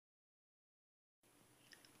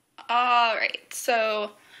Alright,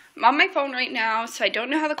 so I'm on my phone right now, so I don't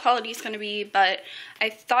know how the quality is going to be, but I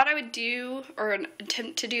thought I would do, or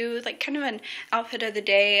attempt to do, like, kind of an outfit of the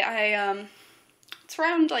day. It's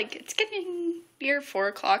around, like, it's getting near 4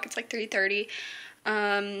 o'clock, it's like 3:30.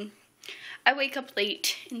 I wake up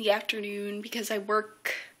late in the afternoon because I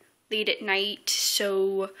work late at night,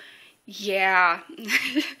 so yeah.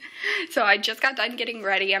 So I just got done getting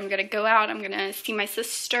ready. I'm gonna go out, I'm gonna see my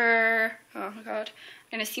sister. Oh my god.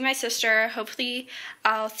 I'm gonna see my sister. Hopefully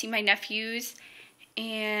I'll see my nephews,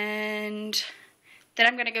 and then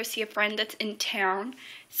I'm gonna go see a friend that's in town.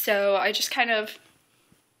 So I just kind of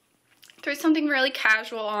threw something really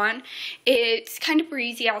casual on. It's kind of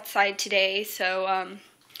breezy outside today, so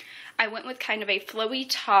I went with kind of a flowy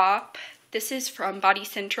top. This is from Body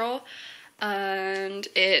Central, and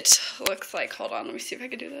it looks like, hold on, let me see if I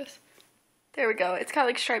can do this. There we go. It's got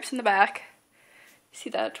like stripes in the back. See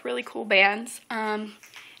that? Really cool bands.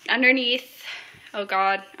 Underneath, oh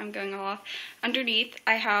god, I'm going all off. Underneath,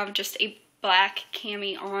 I have just a black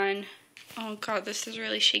cami on. Oh god, this is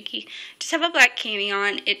really shaky. Just have a black cami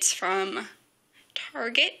on. It's from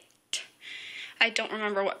Target. I don't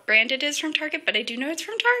remember what brand it is from Target, but I do know it's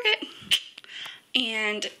from Target.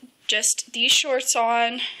 And just these shorts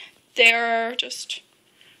on. They're just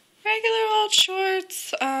regular old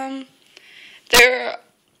shorts. They're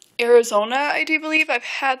Arizona, I do believe. I've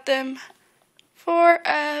had them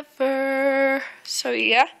forever. So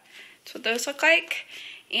yeah, that's what those look like.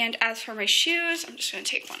 And as for my shoes, I'm just going to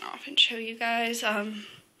take one off and show you guys.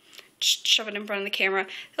 Just shove it in front of the camera.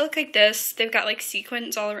 They look like this. They've got like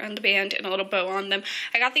sequins all around the band and a little bow on them.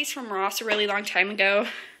 I got these from Ross a really long time ago.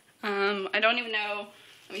 I don't even know.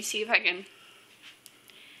 Let me see if I can.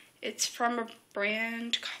 It's from a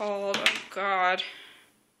brand called, oh god,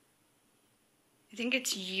 I think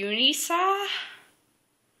it's Unisa,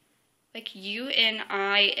 like U-N-I-S-A,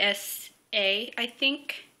 I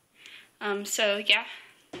think. So yeah,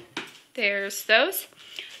 there's those.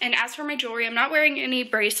 And as for my jewelry, I'm not wearing any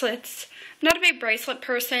bracelets. I'm not a big bracelet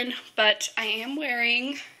person, but I am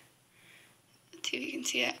wearing, let's see if you can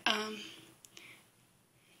see it. Do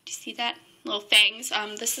you see that? Little fangs.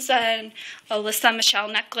 This is an Alyssa Michelle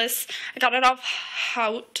necklace. I got it off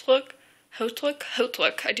Hotlook.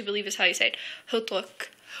 I do believe is how you say it. Hotlook.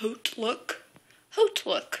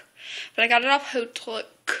 But I got it off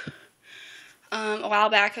Hotlook a while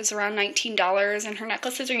back. It was around $19, and her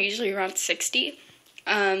necklaces are usually around $60.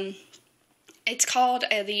 It's called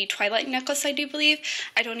the Twilight necklace, I do believe.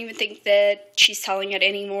 I don't even think that she's selling it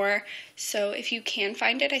anymore. So if you can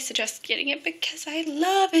find it, I suggest getting it because I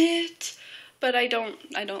love it. But I don't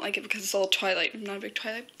like it because it's all Twilight. I'm not a big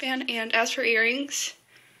Twilight fan. And as for earrings,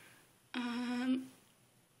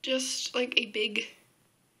 just like a big,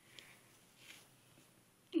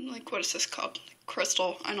 like, what is this called?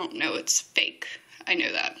 Crystal. I don't know. It's fake. I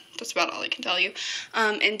know that. That's about all I can tell you.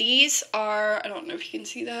 And these are, I don't know if you can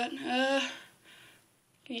see that.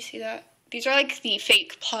 Can you see that? These are like the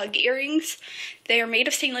fake plug earrings. They are made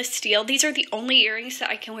of stainless steel. These are the only earrings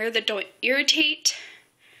that I can wear that don't irritate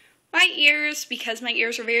my ears, because my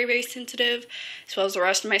ears are very, very sensitive, as well as the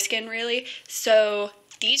rest of my skin, really. So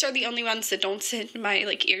these are the only ones that don't send my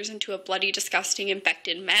like ears into a bloody, disgusting,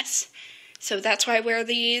 infected mess. So that's why I wear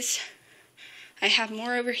these. I have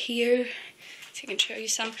more over here, so I can show you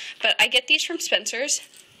some. But I get these from Spencer's.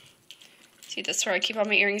 See, that's where I keep all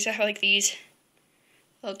my earrings. I have like these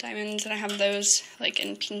little diamonds, and I have those like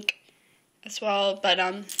in pink as well. But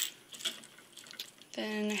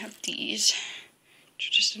then I have these.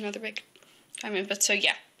 Just another big diamond. But so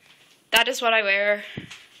yeah, that is what I wear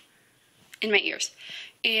in my ears.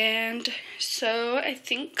 And so I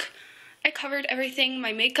think I covered everything.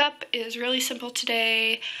 My makeup is really simple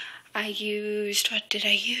today. I used, what did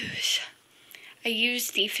I use? I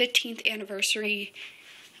used the 15th anniversary.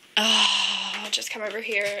 Oh, I'll just come over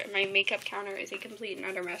here. My makeup counter is a complete and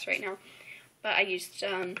utter mess right now. But I used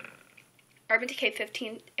Urban Decay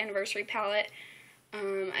 15th anniversary palette.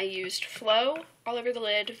 I used Flow all over the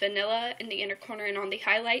lid, vanilla in the inner corner and on the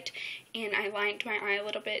highlight, and I lined my eye a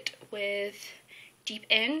little bit with Deep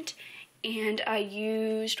End, and I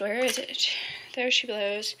used, where is it? There she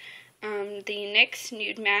blows. The NYX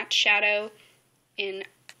Nude Matte Shadow in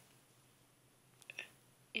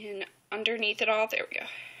underneath it all. There we go.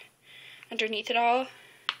 Underneath it all.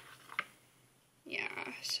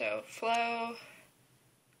 Yeah, so Flow,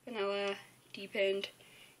 vanilla, Deep End,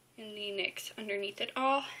 in the NYX underneath it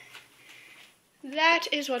all. That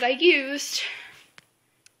is what I used.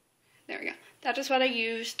 There we go. That is what I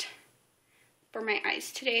used for my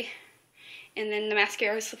eyes today. And then the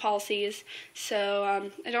mascara is the Policies. So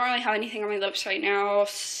I don't really have anything on my lips right now.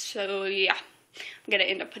 So yeah. I'm gonna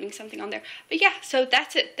end up putting something on there. But yeah, so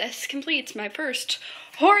that's it. This completes my first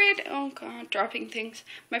horrid, oh god, dropping things.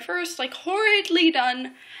 My first, like, horridly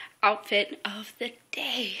done outfit of the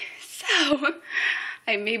day. So,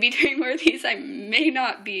 I may be doing more of these, I may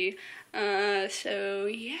not be. So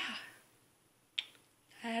yeah.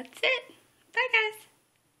 That's it. Bye, guys.